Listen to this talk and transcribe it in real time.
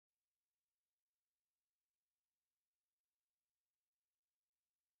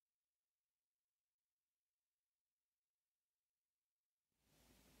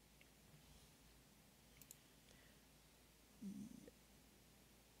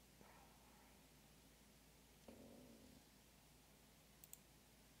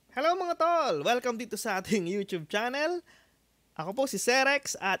Hello mga tol! Welcome dito sa ating YouTube channel. Ako po si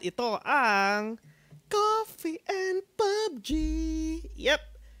Serex at ito ang Coffee and PUBG. Yep!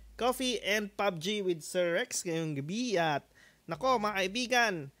 Coffee and PUBG with Serex ngayong gabi at nako mga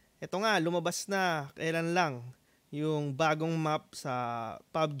kaibigan, ito nga lumabas na kailan lang yung bagong map sa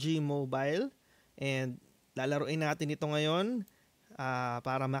PUBG Mobile and lalaruin natin ito ngayon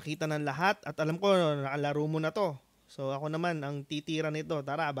para makita ng lahat at alam ko nakalaro mo na to. So ako naman ang titira nito.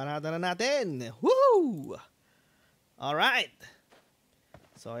 Tara, banatan na natin. Woo! Alright.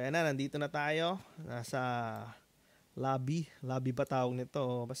 So ayan na, nandito na tayo. Nasa lobby. Lobby ba tawag nito?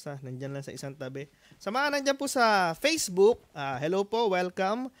 Basta nandyan lang sa isang tabi. Sa mga nandyan po sa Facebook, hello po,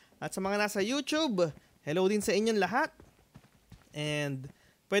 welcome. At sa mga nasa YouTube, hello din sa inyong lahat. And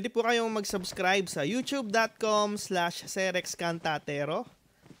pwede po kayong mag-subscribe sa youtube.com/serexcantatero.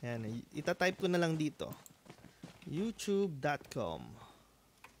 Ayan, itatype ko na lang dito. youtube.com.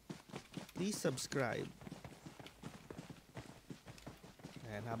 Please subscribe.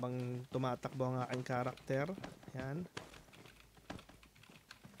 Ayan, habang tumatakbo ang aking karakter. Ayan.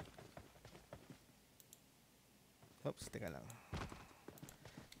 Oops, teka lang.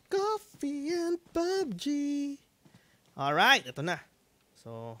 Coffee and PUBG. Alright, ito na.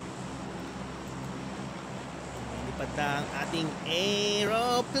 So, lipad na ang ating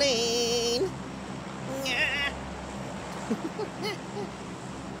aeroplane. Nga!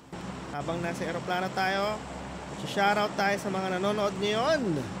 Habang nasa aeroplano tayo, shoutout tayo sa mga nanonood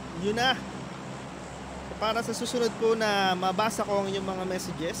ngayon. Yun na. So, para sa susunod po na mabasa ko ang inyong mga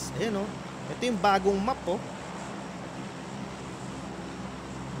messages, ayan o, ito yung bagong map o.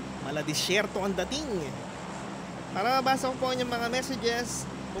 Maladisyerto ang dating. Para mabasa ko po ang inyong mga messages,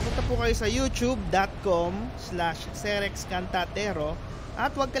 pumunta po kayo sa youtube.com/serexcantatero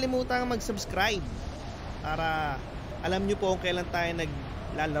at huwag kalimutang mag-subscribe para alam nyo po kung kailan tayo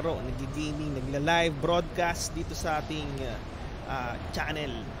naglalaro, nag-gaming, nagla-live broadcast dito sa ating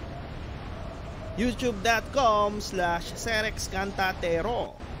channel.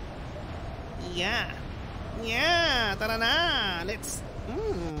 youtube.com/serexcantatero. Yeah. Yeah, tara na. Let's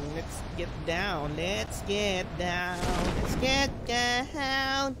get down. Let's get down. Let's get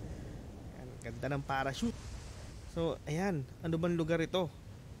down. Ang ganda ng parachute. So, ayan, ano bang lugar ito?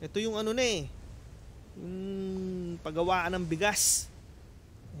 Ito yung ano na eh, paggawaan ng bigas.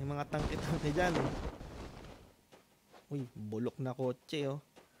 Yung mga tangke-tangke dyan. Uy, bulok na kotse oh.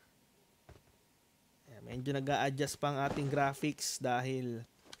 Ayan, medyo nag-a-adjust pa ang ating graphics dahil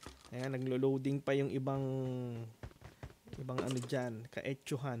ayan, naglo-loading pa yung ibang ano dyan,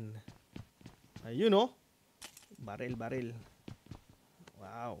 kaetsuhan. Ayun oh, baril.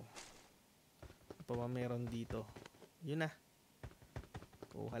 Wow. Ano pa ba meron dito? Yun na.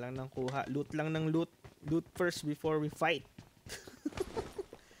 Kuha lang ng kuha, loot lang ng loot. Loot first before we fight.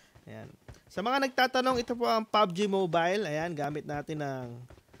 Ayan. Sa mga nagtatanong, ito po ang PUBG Mobile. Ayan, gamit natin ng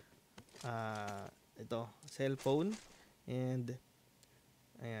ito, cellphone. And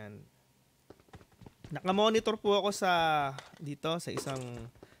ayan. Naka-monitor po ako dito sa isang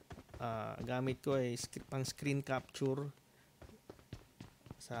gamit ko ay pang screen capture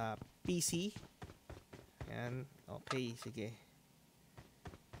sa PC. Ayan. Okay, sige.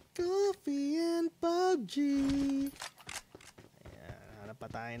 Coffee and PUBG. Ayan, hanap pa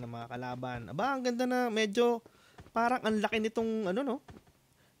tayo ng mga kalaban. Aba, ang ganda na, medyo parang ang laki nitong ano no,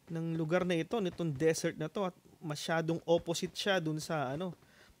 ng lugar na ito, nitong desert na to, at masyadong opposite siya dun sa ano,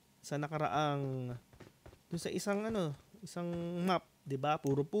 sa nakaraang, dun sa isang map, 'di ba?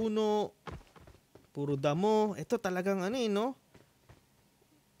 Puro puno, puro damo. Ito talagang ano eh, no?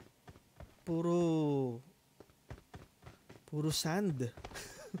 Puro sand.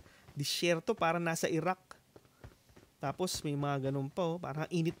 Disyerto, para nasa Iraq. Tapos may mga ganun pa oh, parang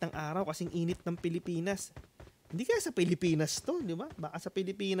init ng araw kasing init ng Pilipinas. Hindi kaya sa Pilipinas to, di ba? Baka sa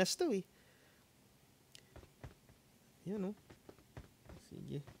Pilipinas to eh. Yan oh.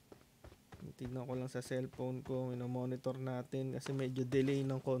 Sige. Tignan ko lang sa cellphone ko, monitor natin kasi medyo delay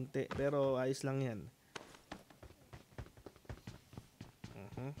ng konti, pero ayos lang yan.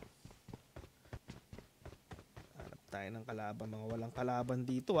 Tayo ng kalaban, mga walang kalaban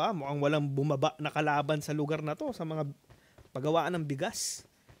dito ha. Mukhang walang bumaba na kalaban sa lugar na to, sa mga paggawaan ng bigas.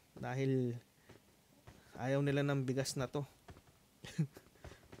 Dahil ayaw nila ng bigas na to.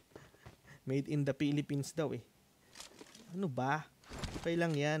 Made in the Philippines daw eh. Ano ba? Okay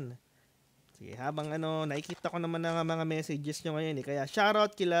lang yan. Sige, habang nakikita ko naman ng mga messages nyo ngayon eh. Kaya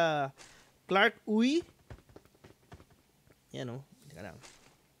shoutout kila Clark Uy. Yan oh. Teka lang.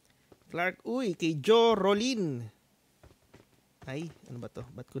 Clark Uy, kay Joe Rolin. Ay, ano ba to?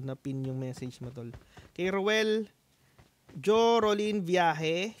 Ba't ko na-pin yung message mo, tol? Kay Roel Joe Rolin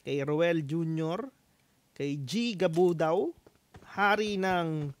Viaje, kay Ruel Jr., kay G. Gabudaw, Hari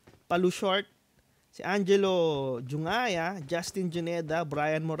ng Palushort, si Angelo Jungaya, Justin Juneda,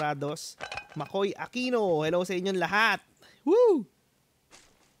 Brian Morados, Makoy Aquino. Hello sa inyong lahat. Woo!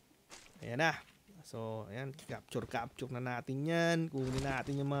 Ayan na. So, ayan, capture na natin yan. Kunin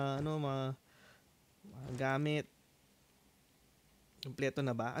natin yung mga gamit. Kompleto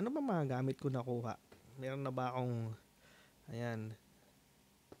na ba? Ano ba mga gamit ko nakuha? Meron na ba akong, ayan,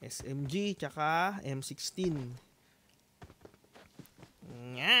 SMG, tsaka M16.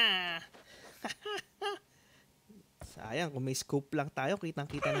 Nga! Sayang, kung may scope lang tayo,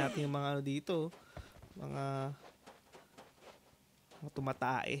 kitang-kita natin yung mga ano dito. Mga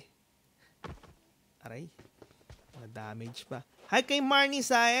tumatae. Aray. Na-damage pa. Hi kay Marnie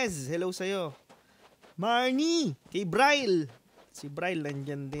Saez. Hello sa'yo. Marnie! Kay Bryle. Si Bryle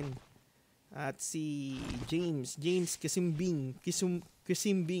nandyan din. At si James Kisumbing.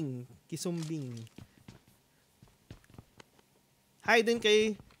 Hi din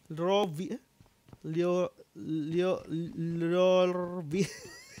kay Liorville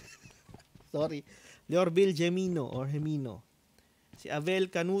Gemino or Hemino. Si Avel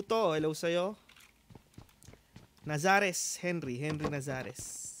Canuto, hello sa'yo. Henry Nazares.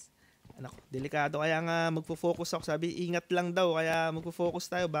 Anak, delikado, kaya nga magfo-focus ako. Sabi, ingat lang daw, kaya magfo-focus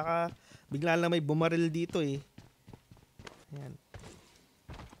tayo. Baka bigla lang may bumaril dito eh. Ayan.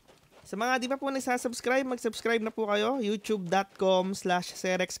 Sa mga di pa po nagsasubscribe, mag-subscribe na po kayo.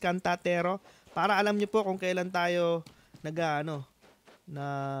 youtube.com/serexcantatero para alam nyo po kung kailan tayo nagla-live.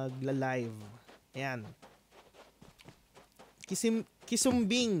 Ayan.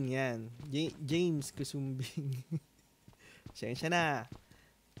 Kisumbing. Yan. James Kisumbing. Siyensya na.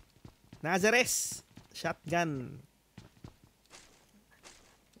 Nazares. Shotgun.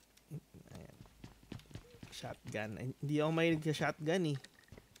 Ayan. Shotgun. Hindi ako mahilig sa shotgun eh.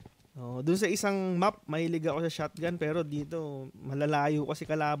 Doon sa isang map, mahilig ako sa shotgun. Pero dito, malalayo kasi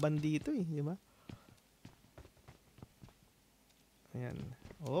kalaban dito eh. Di ba? Ayan.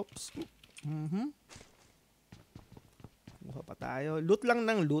 Oops. Buha pa tayo. Loot lang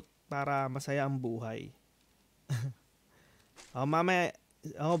ng loot para masaya ang buhay. Mamaya,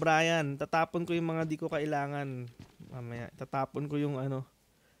 Brian, tatapon ko yung mga di ko kailangan. Mamaya, tatapon ko yung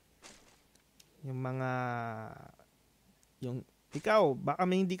yung mga, ikaw, baka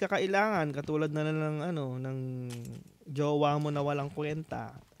may hindi ka kailangan, katulad na lang ng jowa mo na walang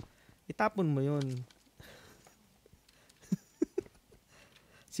kwenta. Itapon mo yun.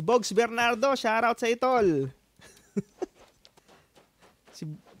 Si Bogs Bernardo, shoutout sa itol.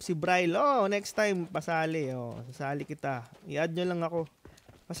 Si Bryle, next time pasali, sasali kita. I-add nyo lang ako.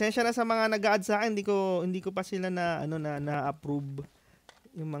 Pasensya na sa mga nag-add sa akin, hindi ko pa sila na-approve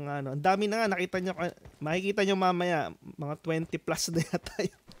yung mga Ang dami na nga, makikita nyo mamaya, mga 20 plus na yata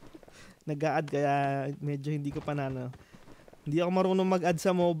yung nag-add, kaya medyo hindi ko pa hindi ako marunong mag-add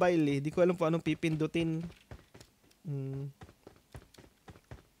sa mobile eh. Hindi ko alam kung anong pipindutin.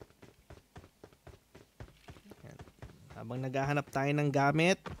 Habang naghahanap tayo ng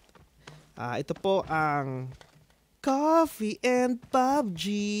gamit, ito po ang Coffee and PUBG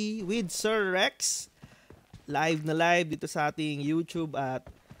with Sir Rex. Live na live dito sa ating YouTube at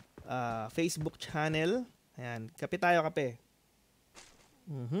Facebook channel. Ayan, kape tayo, kape.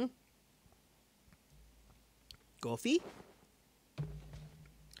 Coffee?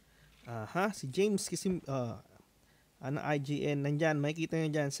 Si James Kisim, IGN, nandyan, makikita nyo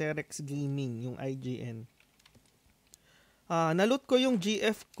dyan, Sir Rex Gaming, yung IGN. Naloot ko yung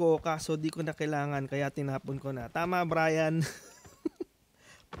GF ko kaso di ko na kailangan kaya tinapon ko na. Tama, Brian.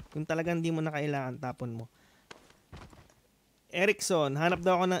 Kung talagang di mo na kailangan, tapon mo. Erickson, hanap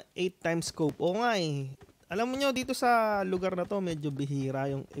daw ako ng 8 times scope. Oo nga eh. Alam mo nyo, dito sa lugar na to, medyo bihira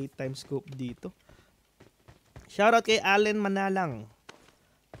yung 8 times scope dito. Shoutout kay Allen Manalang.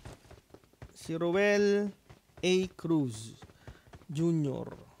 Si Ruel A. Cruz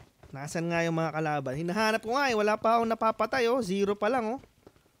Jr. Nasaan nga yung mga kalaban? Hinahanap ko nga eh. Wala pa akong napapatay. 0 pa lang.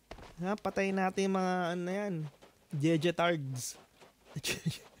 Patay natin yung mga yan. Jejetards.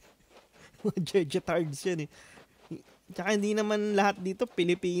 Mga jejetards yan eh. Tsaka hindi naman lahat dito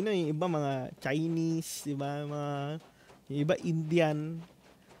Pilipino eh. Iba mga Chinese. Diba? Yung iba Indian.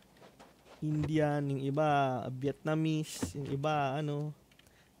 Yung iba Vietnamese. Yung iba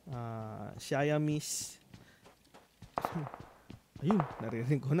Siamese. Ayun,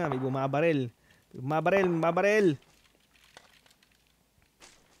 naririnig ko na, may bumabaril. Bumabaril.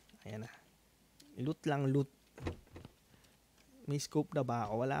 Ayan na. Loot lang, loot. May scope na ba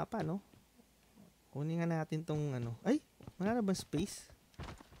ako? Wala pa, no? Kunin nga natin tong Ay, wala na ba space?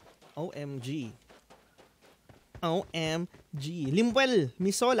 OMG. OMG. Limwell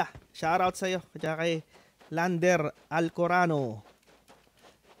Misola. Shoutout sa'yo. Kaya kay Lander Alcorano.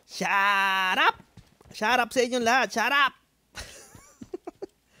 Shut up! Shut up sa inyong lahat. Shut up!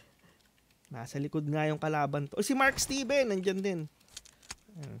 Nasa likod nga yung kalaban to. O si Mark Steven. Nandyan din.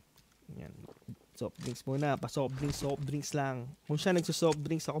 Yan. Soft drinks muna. Pa-soft drinks lang. Kung siya nagsusoft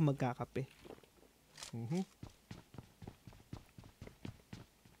drinks, ako magkakape.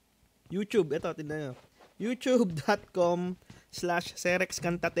 YouTube. Ito, tignan nyo.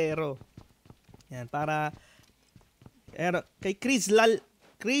 youtube.com/serexcantatero. Yan, para kay Chris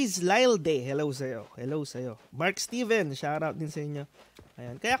Lilde. Hello sa'yo. Hello sa'yo. Mark Steven. Shoutout din sa inyo.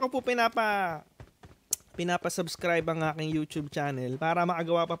 Ayan. Kaya ko po pinapa-subscribe ang aking YouTube channel para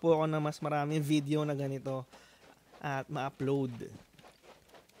makagawa pa po ako ng mas maraming video na ganito at ma-upload.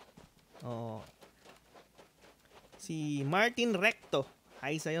 Oh. Si Martin Recto.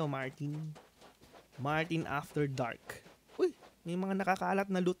 Hi sa'yo, Martin. Martin After Dark. Uy, may mga nakakalat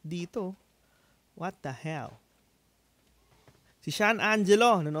na loot dito. What the hell? Si Sean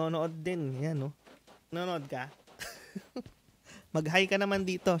Angelo, nanonood din. Yan, no? Nanonood ka? Mag-hi ka naman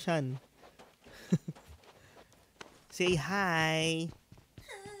dito, Sean. Say hi.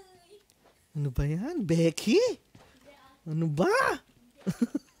 Ano ba yan? Becky? Ano ba?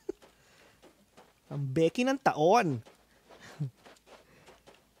 Ang Becky ng taon.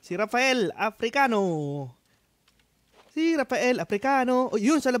 Si Rafael Africano. Oh,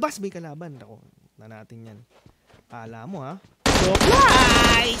 yun, sa labas may kalaban. Ako, na natin yan. Kala mo, ha?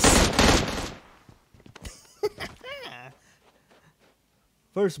 Surprise!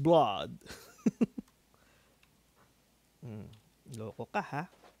 First blood. Loko ka, ha?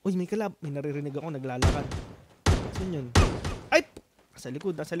 Uy, may kalab. May naririnig ako, naglalakad. Saan yun? Ay! Sa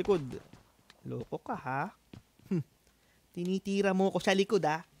likod. Loko ka, ha? Tinitira mo ko sa likod,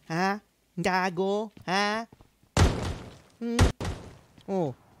 ha? Ha? Gago? Ha?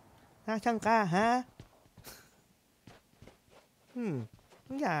 Oh. Nasaan ka, ha?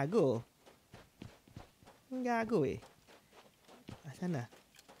 Gago. Gago, eh. Asan na?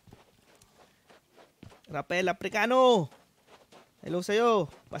 Rafael Africano. Hello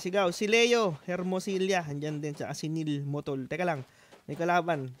sa'yo. Pasigaw. Si Leo Hermosilla. Andyan din. Tsaka si Neil Motol. Teka lang. May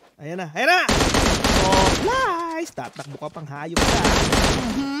kalaban. Ayan na. Ayan na! Oh, lies! Tatakbo ka pang hayop ka.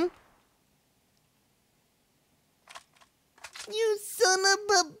 You son of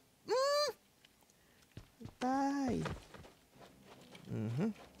a... Tay.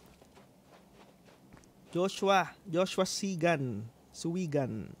 Joshua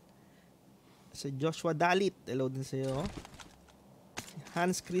Suwigan. Si Joshua Dalit. Hello din sa'yo.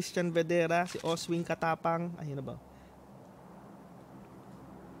 Hans Christian Vedera. Si Oswing Katapang. Ayun na ba?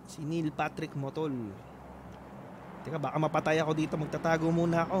 Si Neil Patrick Motol. Teka, baka mapatay ako dito. Magtatago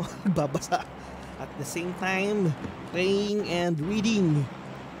muna ako. Babasa. At the same time, praying and reading.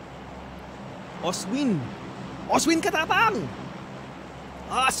 Oswin Katapang!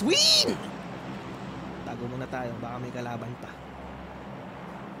 Oswin! Tago muna tayo. Baka may kalaban pa.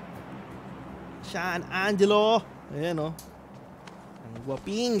 Sean Angelo. Ayan, oh. Ang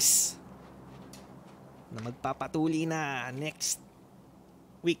guwapings. Na magpapatuli na next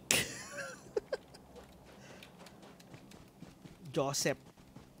week. Joseph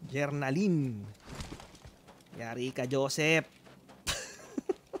Jernalin. Yari ka, Joseph.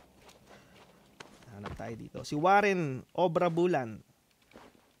 Hanap tayo dito. Si Warren Obrabulan.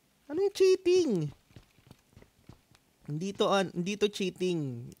 Ano yung cheating? Dito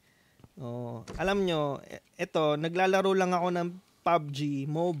cheating. Oh, alam nyo, ito, naglalaro lang ako ng PUBG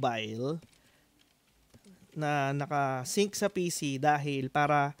Mobile na naka-sync sa PC dahil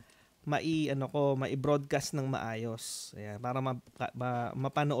para mai-broadcast ng maayos. Ayan, para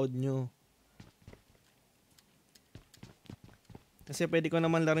mapanood nyo. Kasi pwede ko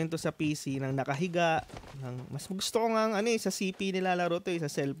naman laruin to sa PC nang nakahiga. Mas gusto ko nga sa CP nilalaro to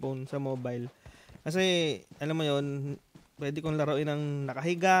sa cellphone, sa mobile. Kasi alam mo yon, pwede kong laruin ng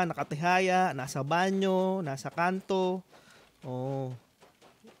nakahiga, nakatihaya, nasa banyo, nasa kanto. Oh.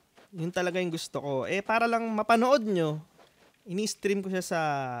 Yun talaga yung gusto ko. Para lang mapanood nyo, ini-stream ko siya sa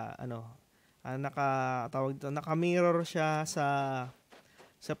naka-mirror siya sa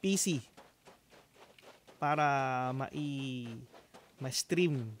PC para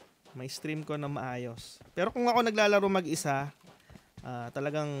ma-stream ko na maayos. Pero kung ako naglalaro mag-isa,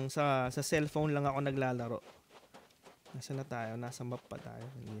 talagang sa cellphone lang ako naglalaro. Nasaan na tayo? Nasa map pa tayo.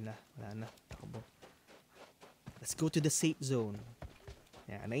 Hindi na. Wala na. Takbo. Let's go to the safe zone.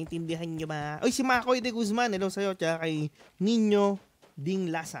 Yan, naintindihan nyo ba? Oy, si Makoy de Guzman. Hello sa'yo. Tsaka kay Nino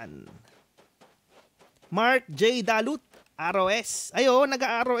Dinglasan. Mark J. Dalut. ROS. Ayo,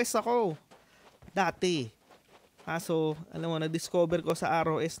 nag-ROS ako. Dati. Kaso, alam mo, na-discover ko sa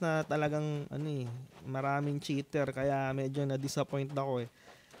ROS na talagang, maraming cheater. Kaya medyo na-disappoint ako eh.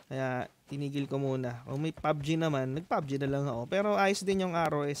 Kaya, tinigil ko muna. Kung may PUBG naman, nag-PUBG na lang ako. Pero ayos din yung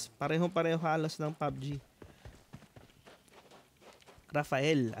ROS. Pareho-pareho halos ng PUBG.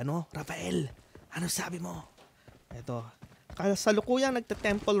 Rafael, Rafael, ano sabi mo? Ito. Kasalukuyan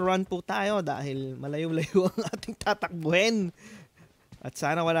nagta-temple run po tayo dahil malayo-layo ang ating tatakbuhin. At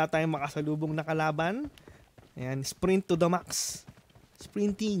sana wala tayong makasalubong na kalaban. Ayan, sprint to the max.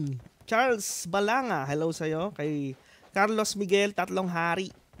 Sprinting. Charles Balanga, hello sa'yo. Kay Carlos Miguel, Tatlong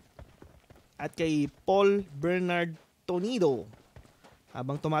Hari. At kay Paul Bernard Tonido.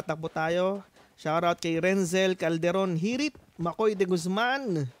 Habang tumatakbo tayo, shoutout kay Renzel Calderon Hirit, Makoy de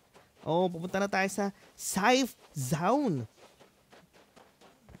Guzman. Pupunta na tayo sa Safe Zone.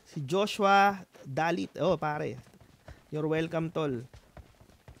 Si Joshua Dalit. Pare. You're welcome, tol.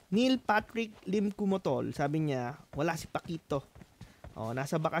 Neil Patrick Lim Kumotol. Sabi niya, wala si Pakito.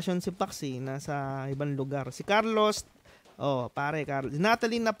 Nasa bakasyon si Paxi. Nasa ibang lugar. Si Carlos. Pare, Carlos.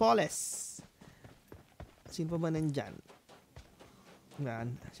 Natalie Napoles. Sino pa ba nandyan?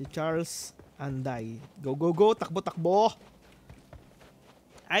 Yan. Si Charles Anday. Go, go, go. Takbo, takbo.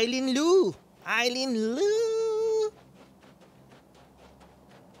 Eileen Lu.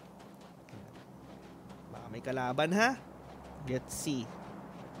 Baka may kalaban ha. Let's see.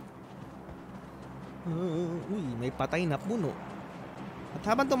 Uy, may patay na puno. At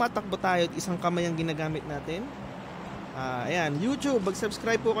habang tumatakbo tayo at isang kamay ang ginagamit natin. Ayan, YouTube.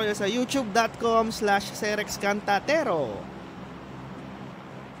 Mag-subscribe po kayo sa youtube.com/serexcantatero.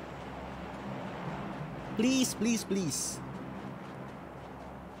 Please, please, please.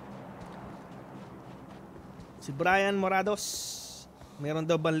 Si Brian Morados. Meron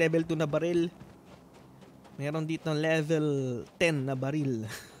daw bang level 2 na baril? Meron dito level 10 na baril.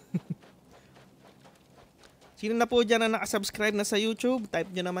 Sino na po dyan na nakasubscribe na sa YouTube?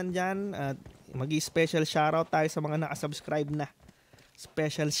 Type nyo naman dyan. At mag-special shoutout tayo sa mga nakasubscribe na.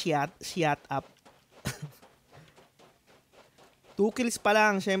 Special shout up. 2 kills pa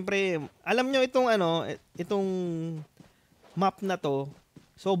lang, syempre. Alam nyo itong map na to,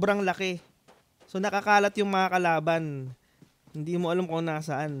 sobrang laki. So nakakalat yung mga kalaban. Hindi mo alam kung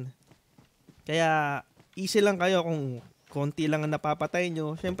nasaan. Kaya easy lang kayo kung konti lang ang napapatay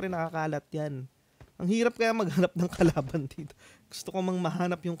nyo. Syempre nakakalat yan. Ang hirap kaya maghanap ng kalaban dito. Gusto ko mang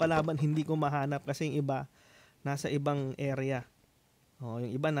mahanap yung kalaban, hindi ko mahanap kasi yung iba nasa ibang area. Yung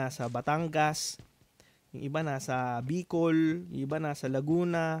iba nasa Batangas, yung iba nasa Bicol, yung iba nasa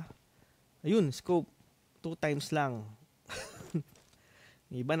Laguna. Ayun, scope 2 times lang.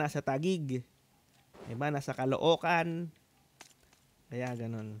 Yung iba nasa Taguig. Yung iba nasa Caloocan. Kaya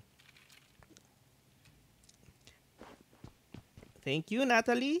ganun. Thank you,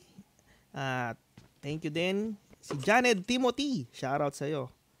 Natalie. Thank you din. Si Janet Timothy. Shoutout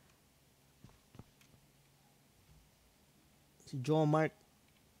sa'yo. Si Jomark.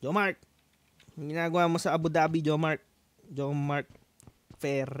 Jomark. Ang ginagawa mo sa Abu Dhabi, Jomark. Jomark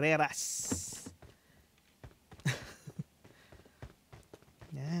Ferreras.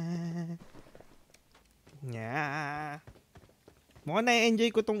 Mukhang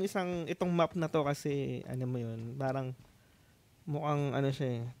na-enjoy ko itong map na to kasi mo yun, parang mukhang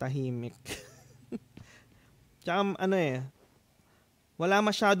siya tahimik. Tsaka wala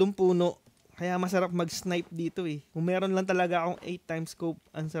masyadong puno. Kaya masarap mag-snipe dito eh. Kung meron lang talaga akong 8 times scope,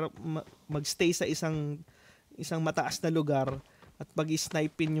 ang sarap mag-stay sa isang mataas na lugar at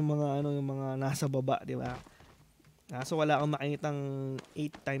pag-snipein yung mga nasa baba, di ba? Kaso wala akong makikitang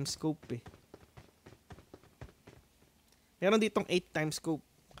 8 times scope eh. Meron ditong 8 times scope.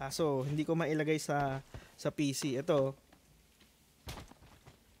 Kaso hindi ko mailagay sa PC. Ito.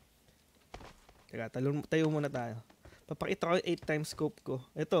 Teka, tayo muna tayo. Papakita ko yung 8 times scope ko.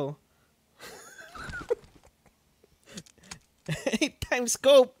 Ito. 8 times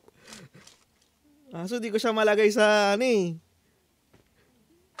scope. So di ko siya malagay sa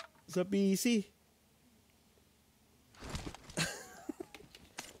sa PC.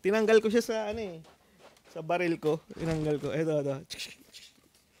 Tinanggal ko siya sa sa baril ko. Tinanggal ko. Ito.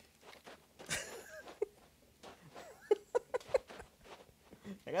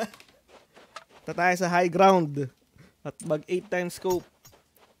 Teka. Tayo sa high ground. At mag 8 times scope.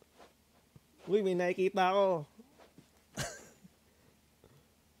 Uy, may nakikita ako.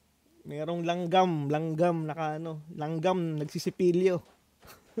 Merong langgam langgam nagsisipilyo.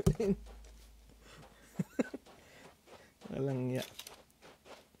 Walang ya.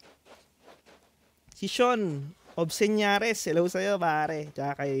 Si Sean Obseñares, hello sa'yo pare.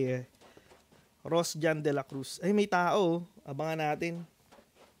 Tsaka kay Ross Jan de la Cruz. Ay, may tao. Abangan natin.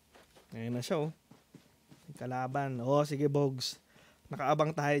 Ayun na siya Kalaban. Oh, sige, Bogs.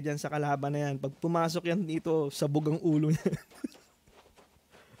 Nakaabang tayo dyan sa kalaban na yan. Pag pumasok yan dito, sabog ang ulo niya.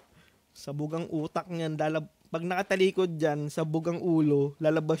 Sabog ang utak niyan. Pag nakatalikod dyan, sabog ang ulo,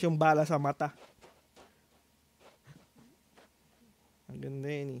 lalabas yung bala sa mata. Ang ganda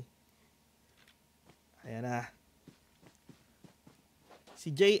yun eh. Ayan na.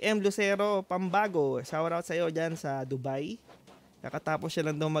 Si JM Lucero Pambago, shoutout sa'yo dyan sa Dubai. Kakatapos siya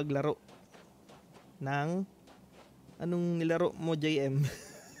lang daw maglaro ng anong nilaro mo, JM?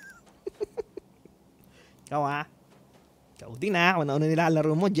 Ikaw ha? Ikaw din ha? Kung ano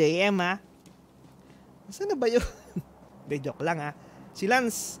nilalaro mo, JM ha? Saan na ba yun? De, joke lang ha. Si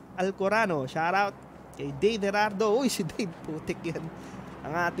Lance Alcorano, shoutout kay Dave Gerardo. Uy, si Dave, putik yan.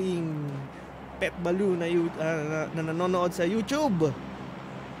 Ang ating pet balloon na nanonood sa YouTube.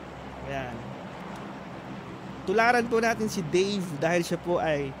 Ayan. Tularan po natin si Dave dahil siya po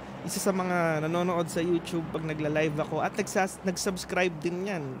ay isa sa mga nanonood sa YouTube pag nagla-live ako at nag-subscribe din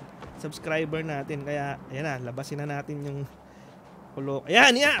yan. Subscriber natin. Kaya, ayan na, labasin na natin yung kulok.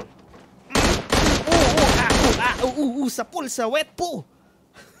 Ayan, yan! Sa pulsa, wet po!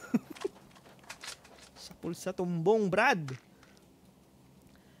 Sa pulsa tumbong, Brad.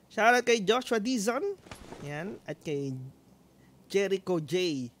 Shoutout kay Joshua Dizon. Yan. At kay Jericho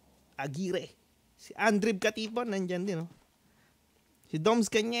J. Aguirre. Si Andrib Katipon, nandyan din, oh. Si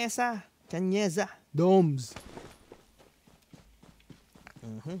Doms Canyeza. Doms.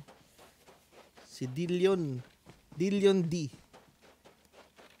 Si Dillion D.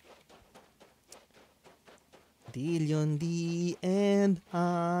 Dillion D and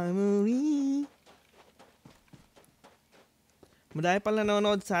Harmony. Madami pala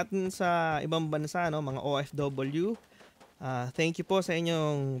nanonood sa atin sa ibang bansa, no? Mga OFW. Thank you po sa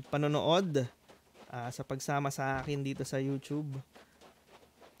inyong panonood sa pagsama sa akin dito sa YouTube.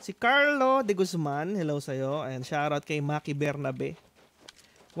 Si Carlo de Guzman, hello sa'yo. And shoutout kay Maki Bernabe.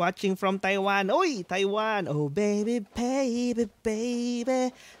 Watching from Taiwan. Uy, Taiwan. Oh, baby, baby,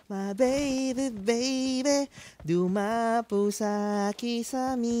 baby. My baby, baby. Dumapo sa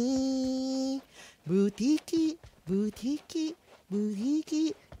kisami. Butiki, butiki,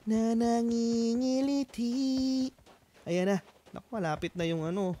 butiki na nangingiliti. Ayan na. Naku, malapit na yung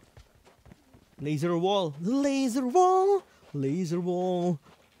ano. Laser wall. Laser wall. Laser wall.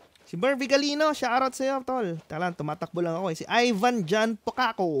 Si Mervy Galino, shoutout sa'yo, tol. Talang, tumatakbo lang ako. Si Ivan Jan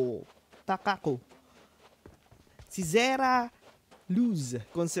Takako. Si Zera Luz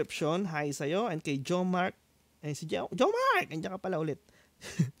Concepcion, hi sa'yo. And kay Joe Mark. Si Joe Mark, andiyan ka pala ulit.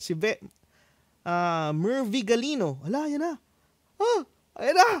 Si Mervy Galino. Hala, yan na.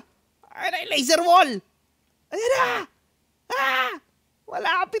 Ayan na. Ayan na yung laser wall. Ayan na.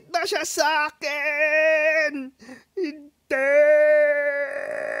 Malapit na siya sa akin. Hindi.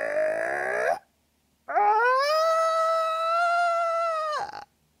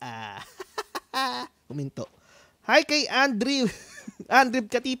 Huminto. Hi kay Andrew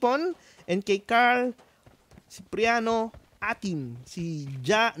Katipon and kay Carl Cipriano Atin, si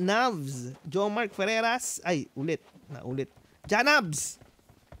Ja Navs, Joe Mark Ferreras, ulit. Janabs.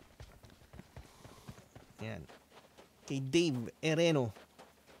 Yan. Kay Dave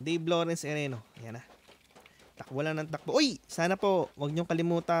Lawrence Ereno. Yan na. Takbo lang ng takbo. Uy! Sana po, huwag niyong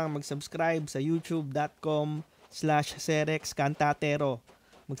kalimutang mag-subscribe sa youtube.com/serexcantatero.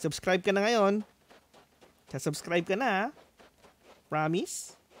 Mag-subscribe ka na ngayon. Subscribe ka na, ha?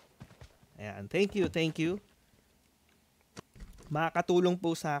 Promise? Ayan. Thank you. Makakatulong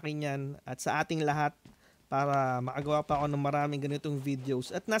po sa akin yan at sa ating lahat para makagawa pa ako ng maraming ganitong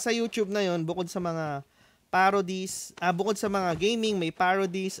videos. At nasa YouTube na yon, bukod sa mga parodies, bukod sa mga gaming, may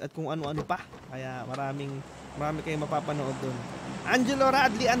parodies at kung ano-ano pa. Kaya marami kayong mapapanood doon. Angelo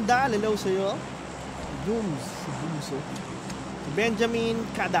Radley Andal, hello sa'yo. Dooms, si Bumso. Si Benjamin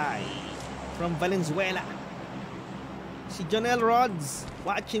Caday from Valenzuela. Si Jonel Rods,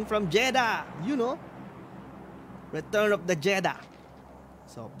 watching from Jeddah. You know, Return of the Jeddah.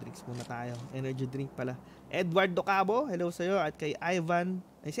 Soft drinks muna tayo. Energy drink pala. Edward Docabo, hello sa'yo. At kay Ivan.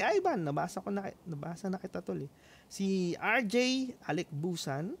 Si Ivan, nabasa na kita tol eh. Si RJ Alec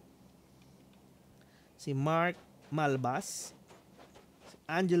Busan. Si Mark Malbas. Si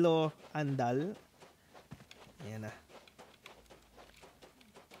Angelo Andal. Ayan na.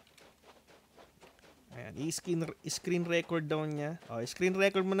 Ayan, screen record daw niya. Screen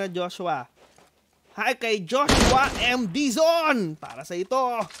record mo na, Joshua. Hi kay Joshua M. Dizon! Para sa ito.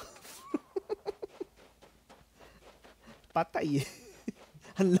 Patay.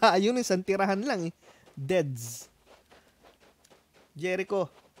 Ang layo nun, isang tirahan lang eh. Deads.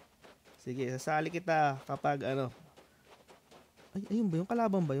 Jericho. Sige, sasali kita kapag Ay, ayun ba yung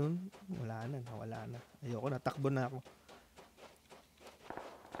kalaban ba yun? Wala na, nawala na. Ayoko na, takbo na ako.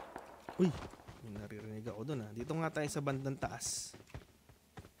 Uy, may naririnig ako dun ah. Dito nga tayo sa bandang taas.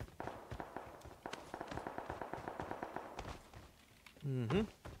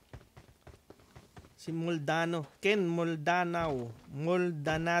 Si Moldano. Ken Moldanado.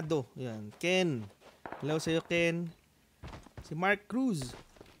 Yan, Ken. Hello sa'yo, Ken. Si Mark Cruz.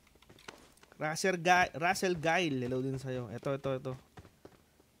 Russell Guile. Hello din sa'yo. Ito.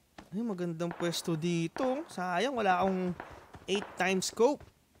 Ay, magandang pwesto dito. Sayang, wala akong 8 times scope.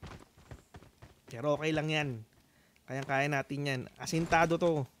 Pero okay lang yan. Kaya natin yan. Asintado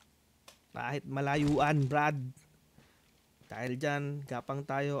to. Kahit malayuan, Brad. Dahil dyan, gapang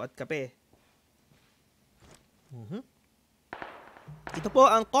tayo at kape. Ito po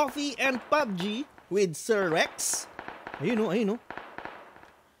ang Coffee and PUBG with Sir Rex. Ayun o.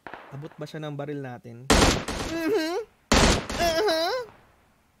 Abot ba siya ng baril natin?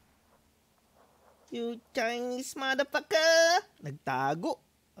 You Chinese motherfucker! Nagtago.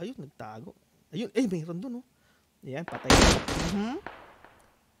 Ayun, mayroon dun, oh. Ayan, patay.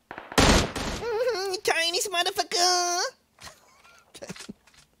 Chinese motherfucker!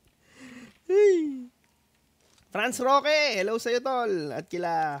 Hey. Franz Roque, hello sa'yo, tol. At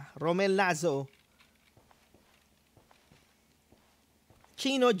kila Romel Lazo.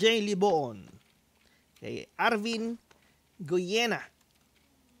 Chino J. Libon. Kay Arvin Goyena.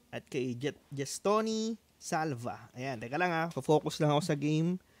 At kay Jestoni Salva. Ayan, teka lang ha. Focus lang ako sa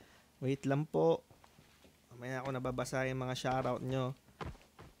game. Wait lang po. Mamaya ako nababasa yung mga shoutout nyo.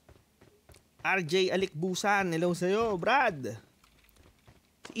 RJ Alikbusan, hello sa'yo, Brad.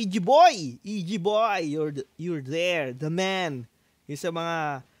 EG Boy, you're there, the man. Yung sa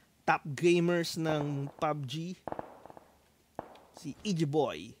mga top gamers ng PUBG. Si EG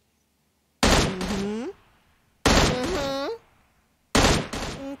Boy.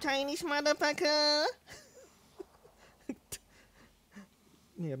 Chinese motherfucker.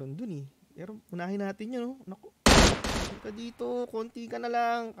 Meron dun eh. Pero unahin natin yun, no? Naku. Ka dito, konti ka na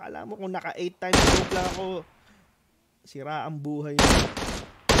lang. Kala mo kung naka 8 times stroke lang ako. Sira ang buhay.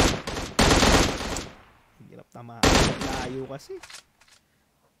 Hirap tamaan. Layo kasi.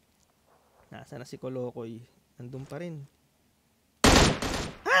 Nasa na si Kolokoy? Nandun pa rin.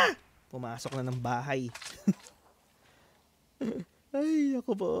 Ha! Pumasok na ng bahay. Ay,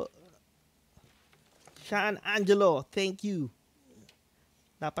 ako po. Sean Angelo, thank you.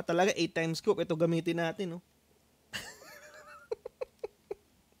 Dapat talaga 8 times scope. Ito gamitin natin, no?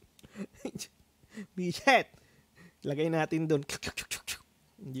 Biset. Lagay natin doon.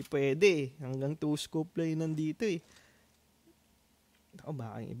 Hindi pwede. Hanggang 2 scope lang yun nandito eh. Ako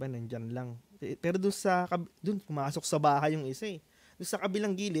baka yung iba nandyan lang. Pero doon pumasok sa bahay yung isa eh. Doon sa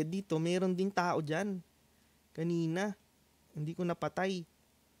kabilang gilid, dito, meron din tao dyan. Kanina. Hindi ko napatay.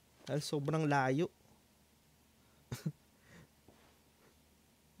 Dahil sobrang layo.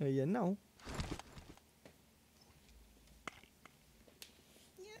 Ayan na oh.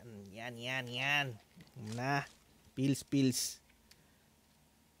 Yan. Na. Pills.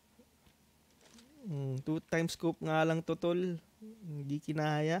 2 times scope nga lang to, tol. Hindi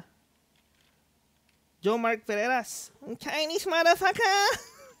kinaya. Joe Mark Ferreras. Chinese motherfucker!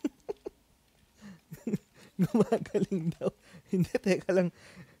 Gumagaling daw. Hindi, teka lang.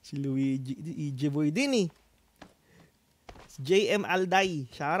 Si Luigi, EJ Boy din eh. JM Alday.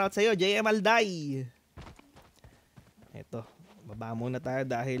 Shoutout sa'yo, JM Alday. Eto, baba muna tayo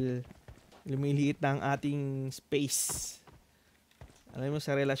dahil lumiliit na ang ating space. Alam mo,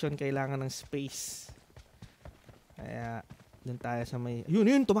 sa relasyon, kailangan ng space. Kaya, dun tayo sa may...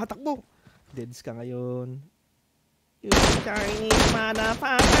 Yun, tumatakbo. Deads ka ngayon. You Chinese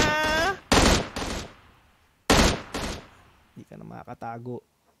motherfucker! Hindi ka na makakatago.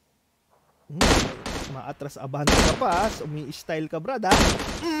 Maatras abante ka pa. Umi-style ka, brad, ha?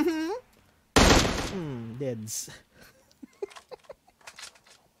 Deads.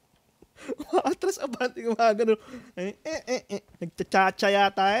 Maatras abante ka, mga ganun. Nagchachacha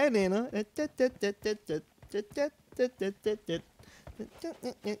yata yan, eh, no?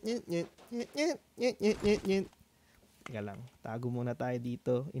 Teka lang. Tago muna tayo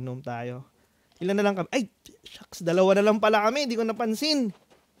dito. Inom tayo. Ilan na lang kami? Ay, shucks, 2 na lang pala kami. Hindi ko napansin.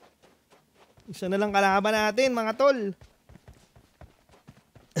 Isa na lang kalaban natin, mga tol.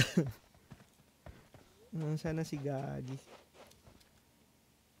 Sana si Gagi.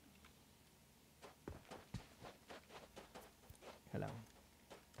 Halang.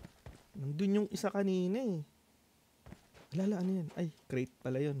 Nandun yung isa kanina eh. Alala, ano yan? Ay, crate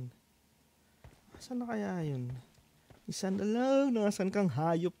pala yun. Saan na kaya yun? Isa na lang. Nasaan kang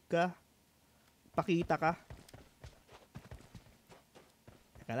hayop ka? Pakita ka.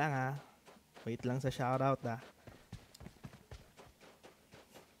 Teka lang ha. Wait lang sa shoutout ha.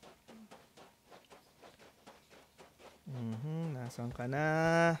 Nasaan ka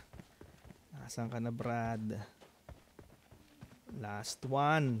na? Nasaan ka na, Brad? Last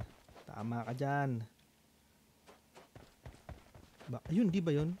one. Tama ka dyan. Ayun, di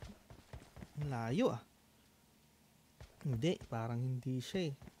ba yun? Ang layo ah. Hindi, parang hindi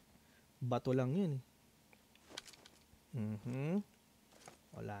siya eh. Bato lang yun eh.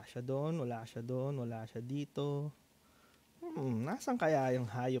 Wala siya doon, wala siya doon, wala siya dito. Nasaan kaya yung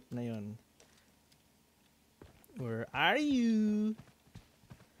hayop na yun? Where are you?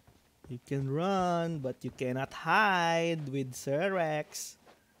 You can run, but you cannot hide with Sir Rex.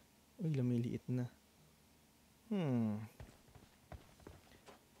 Uy, lumiliit na.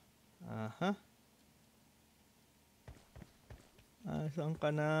 Aha. Saan ka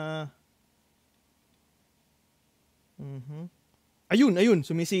na? Ayun,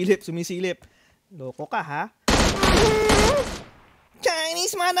 sumisilip. Loko ka, ha?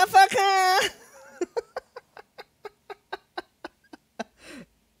 Chinese Madafaka!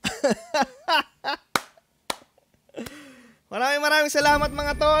 Maraming salamat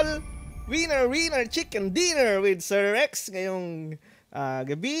mga tol. Winner, chicken dinner with Sir Rex ngayong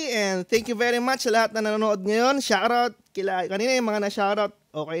gabi. And thank you very much sa lahat na nanonood ngayon. Shoutout kanina yung mga na-shoutout.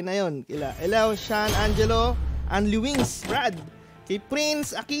 Okay na yun. Kila Elaw, Sean, Angelo, Anli Wings, Brad, kay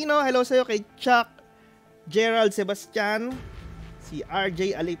Prince Aquino, hello sa'yo, kay Chuck, Gerald Sebastian, si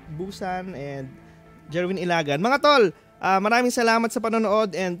RJ Alip Busan, and Jerwin Ilagan. Mga tol, maraming salamat sa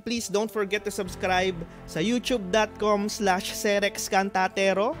panonood, and please don't forget to subscribe sa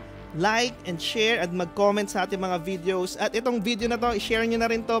youtube.com/serexcantatero. Like and share at mag-comment sa ating mga videos. At itong video na to, i-share nyo na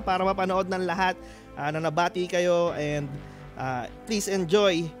rin to para mapanood ng lahat na nabati kayo. And please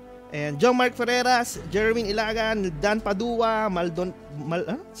enjoy. And John Mark Ferreras, Jerwin Ilagan, Dan Padua,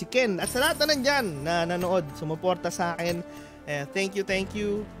 si Ken, at sa lahat na nandyan na nanood, sumuporta sa akin. And thank you.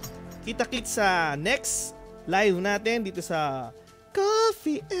 Kita-kits sa next live natin dito sa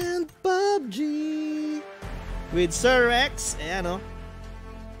Coffee and PUBG with Sir Rex. Ayan o.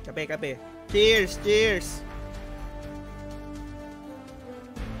 Kape. Cheers.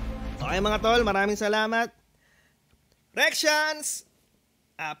 Okay mga tol, maraming salamat. Reactions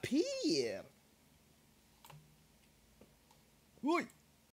up here. Uy!